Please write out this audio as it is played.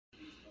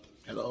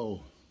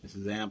Hello, this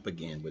is Amp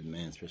again with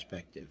Man's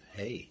Perspective.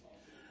 Hey,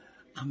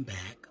 I'm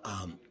back.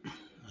 I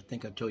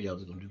think I told you I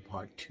was going to do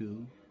part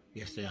two.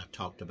 Yesterday I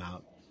talked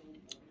about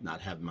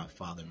not having my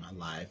father in my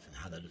life and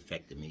how that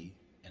affected me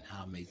and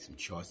how I made some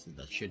choices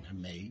I shouldn't have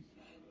made.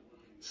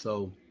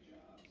 So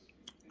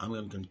I'm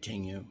going to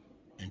continue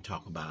and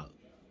talk about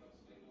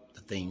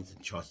the things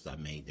and choices I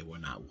made that were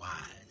not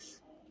wise,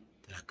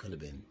 that I could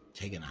have been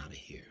taken out of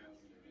here.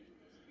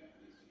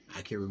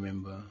 I can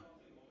remember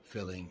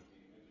feeling,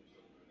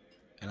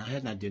 and I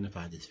hadn't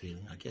identified this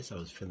feeling. I guess I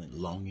was feeling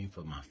longing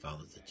for my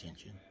father's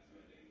attention,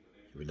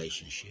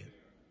 relationship.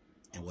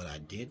 And what I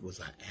did was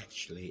I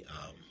actually,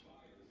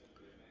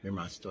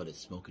 remember I started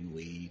smoking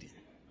weed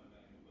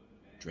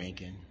and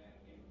drinking,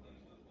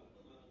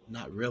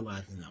 not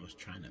realizing I was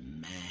trying to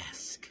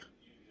mask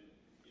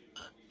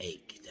an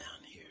ache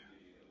down here.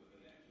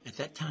 At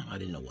that time, I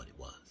didn't know what it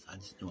was. I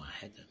just knew I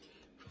had to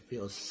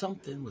fulfill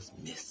something was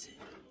missing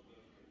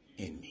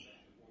in me.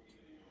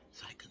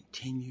 So I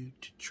continued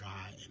to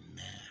try and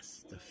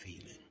mask the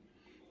feeling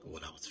of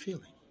what I was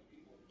feeling.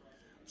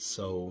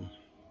 So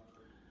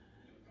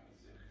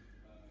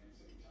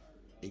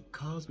it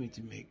caused me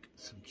to make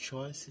some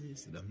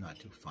choices that I'm not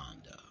too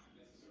fond of.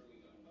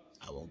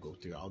 I won't go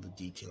through all the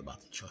detail about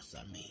the choices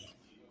I made,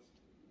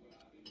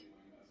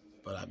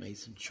 but I made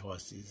some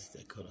choices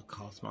that could have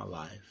cost my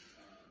life,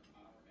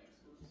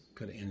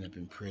 could have ended up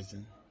in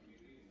prison,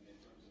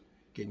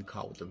 getting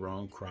caught with the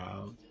wrong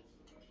crowd,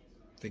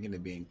 thinking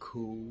of being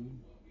cool,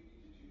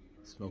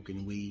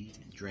 smoking weed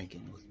and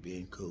drinking was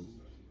being cool.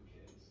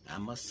 I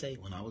must say,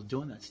 when I was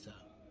doing that stuff,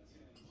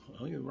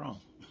 don't get me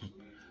wrong,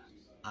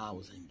 I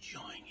was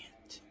enjoying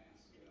it.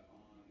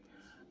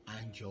 I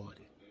enjoyed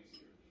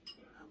it.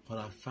 What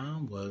I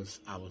found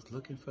was I was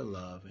looking for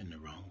love in the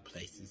wrong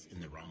places,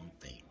 in the wrong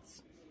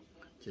things.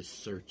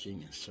 Just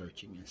searching and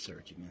searching and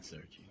searching and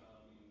searching.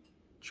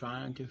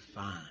 Trying to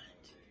find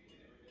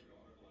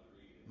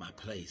my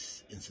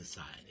place in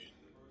society.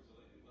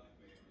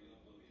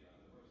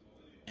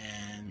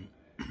 And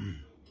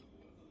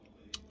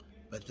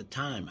but at the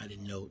time, I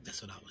didn't know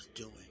that's what I was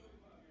doing.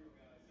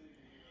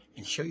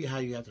 And show you how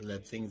you have to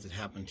let things that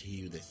happen to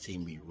you that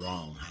seem to be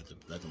wrong, have to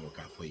let them work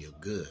out for your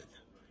good.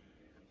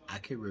 I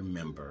can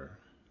remember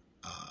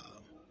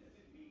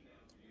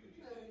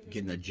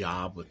getting a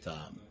job with,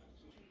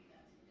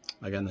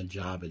 I got a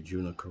job at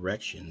juvenile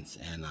corrections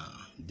and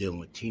dealing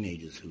with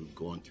teenagers who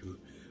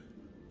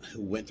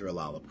went through a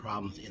lot of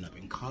problems, ended up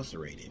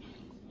incarcerated.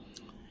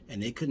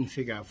 And they couldn't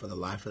figure out for the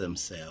life of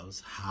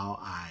themselves how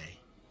I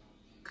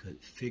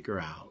could figure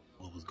out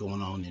what was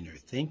going on in their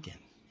thinking.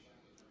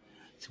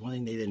 So one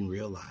thing they didn't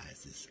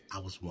realize is I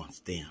was once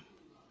them.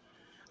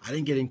 I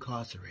didn't get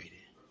incarcerated,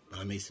 but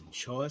I made some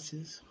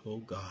choices, oh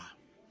God,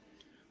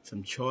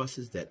 some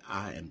choices that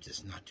I am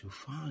just not too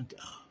fond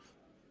of.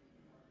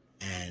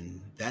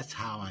 And that's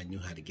how I knew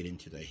how to get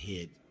into their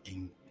head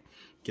and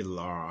get a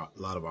lot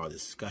of our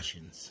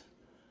discussions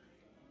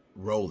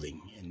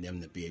rolling and them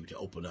to be able to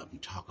open up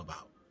and talk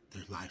about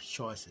their life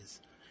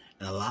choices.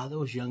 And a lot of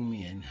those young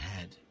men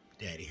had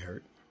daddy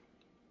hurt,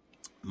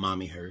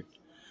 mommy hurt,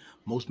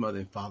 most mother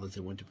and fathers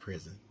that went to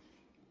prison.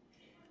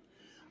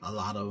 A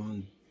lot of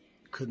them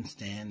couldn't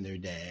stand their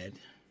dad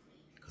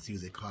because he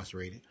was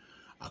incarcerated.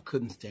 I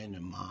couldn't stand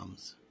their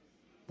mom's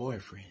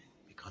boyfriend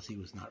because he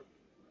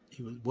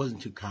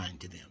wasn't too kind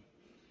to them.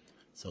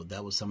 So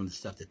that was some of the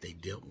stuff that they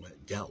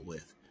dealt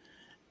with.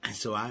 And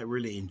so I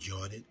really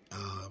enjoyed it.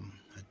 I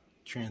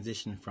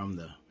transitioned from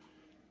the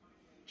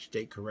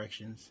state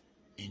corrections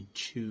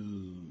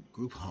into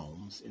group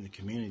homes in the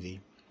community.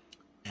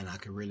 And I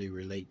could really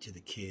relate to the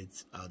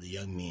kids, the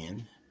young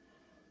men,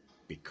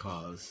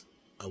 because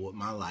of what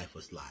my life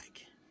was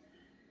like.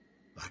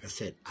 Like I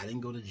said, I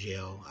didn't go to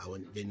jail.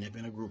 Didn't have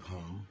been in a group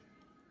home.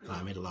 But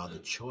I made a lot of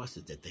the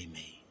choices that they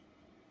made.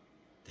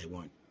 They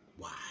weren't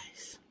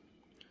wise.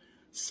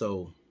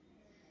 So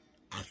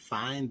I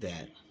find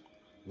that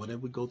whatever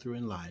we go through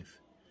in life,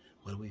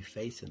 whatever we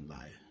face in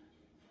life,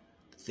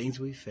 the things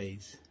we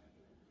face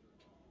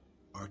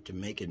are to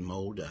make and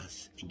mold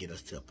us and get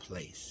us to a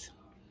place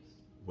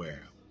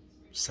where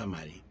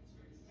somebody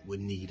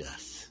would need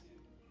us.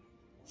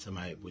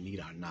 Somebody would need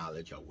our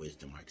knowledge, our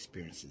wisdom, our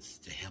experiences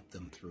to help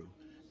them through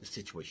the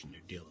situation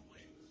they're dealing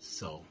with.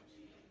 So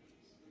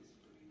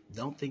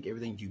don't think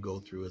everything you go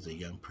through as a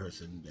young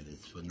person that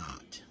is for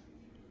naught.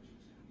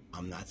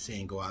 I'm not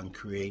saying go out and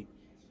create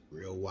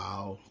real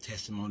wild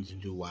testimonies and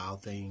do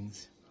wild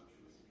things,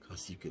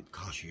 because you could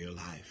cost you your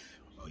life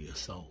or your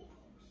soul.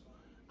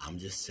 I'm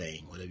just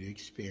saying, whatever you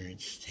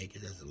experience, take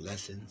it as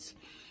lessons.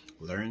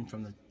 Learn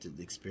from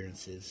the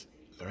experiences.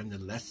 Learn the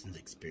lessons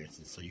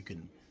experiences so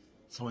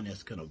someone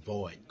else can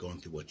avoid going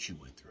through what you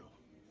went through.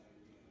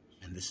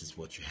 And this is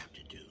what you have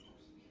to do,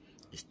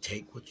 is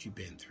take what you've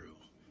been through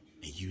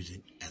and use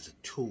it as a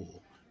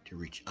tool to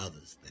reach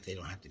others, that they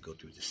don't have to go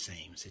through the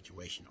same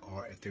situation.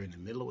 Or if they're in the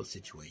middle of a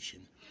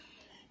situation,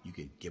 you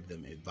could give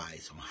them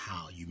advice on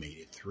how you made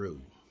it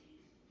through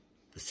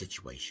the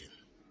situation.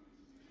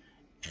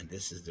 And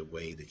this is the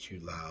way that you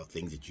allow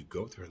things that you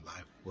go through in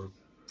life work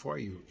for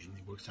you, and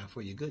it works out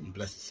for your good and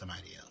blesses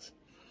somebody else.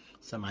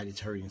 Somebody's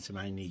hurting,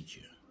 somebody needs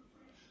you.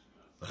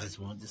 But I just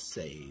wanted to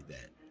say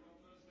that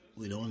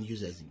we don't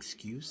use it as an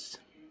excuse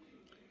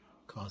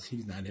because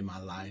he's not in my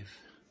life,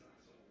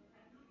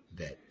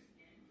 that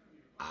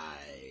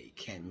I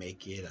can't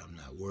make it, I'm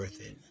not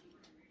worth it.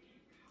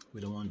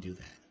 We don't want to do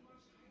that.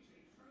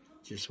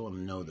 Just want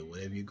to know that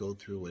whatever you go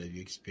through, whatever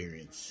you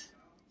experience,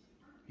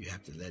 you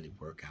have to let it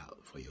work out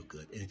for your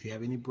good. And if you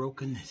have any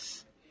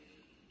brokenness,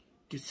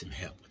 get some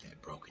help with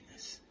that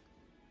brokenness.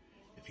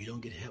 If you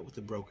don't get help with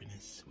the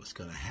brokenness, what's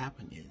going to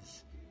happen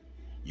is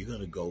you're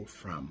going to go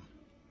from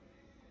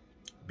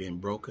being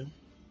broken,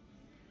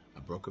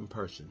 a broken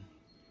person,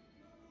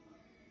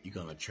 you're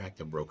going to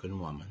attract a broken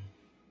woman,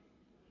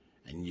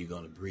 and you're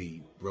going to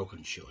breed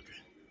broken children.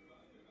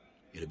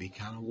 It'll be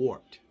kind of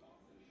warped,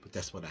 but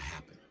that's what'll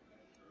happen.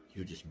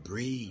 You just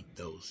breed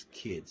those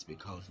kids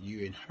because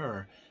you and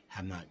her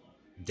have not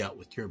dealt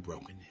with your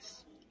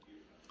brokenness.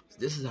 So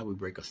this is how we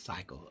break a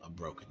cycle of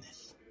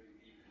brokenness.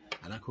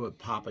 I don't care what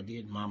Papa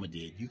did, Mama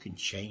did. You can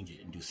change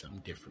it and do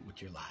something different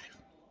with your life.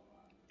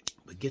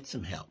 But get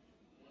some help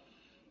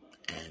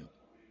and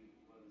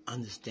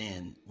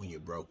understand when you're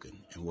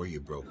broken and where you're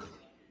broken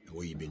and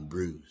where you've been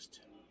bruised.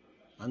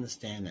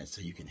 Understand that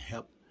so you can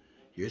help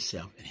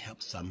yourself and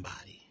help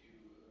somebody.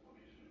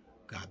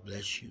 God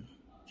bless you.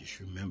 Just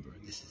remember,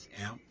 this is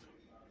AMP,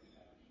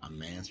 a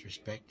man's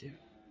perspective.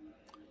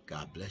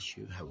 God bless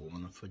you. Have a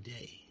wonderful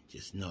day.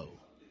 Just know,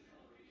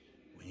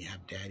 when you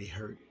have daddy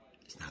hurt,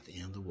 it's not the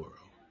end of the world.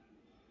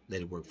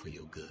 Let it work for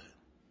your good.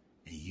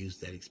 And use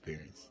that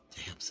experience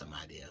to help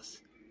somebody else.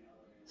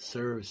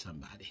 Serve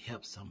somebody.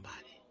 Help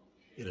somebody.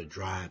 It'll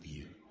drive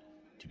you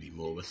to be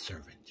more of a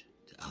servant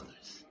to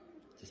others.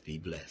 Just be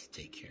blessed.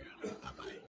 Take care. Bye-bye.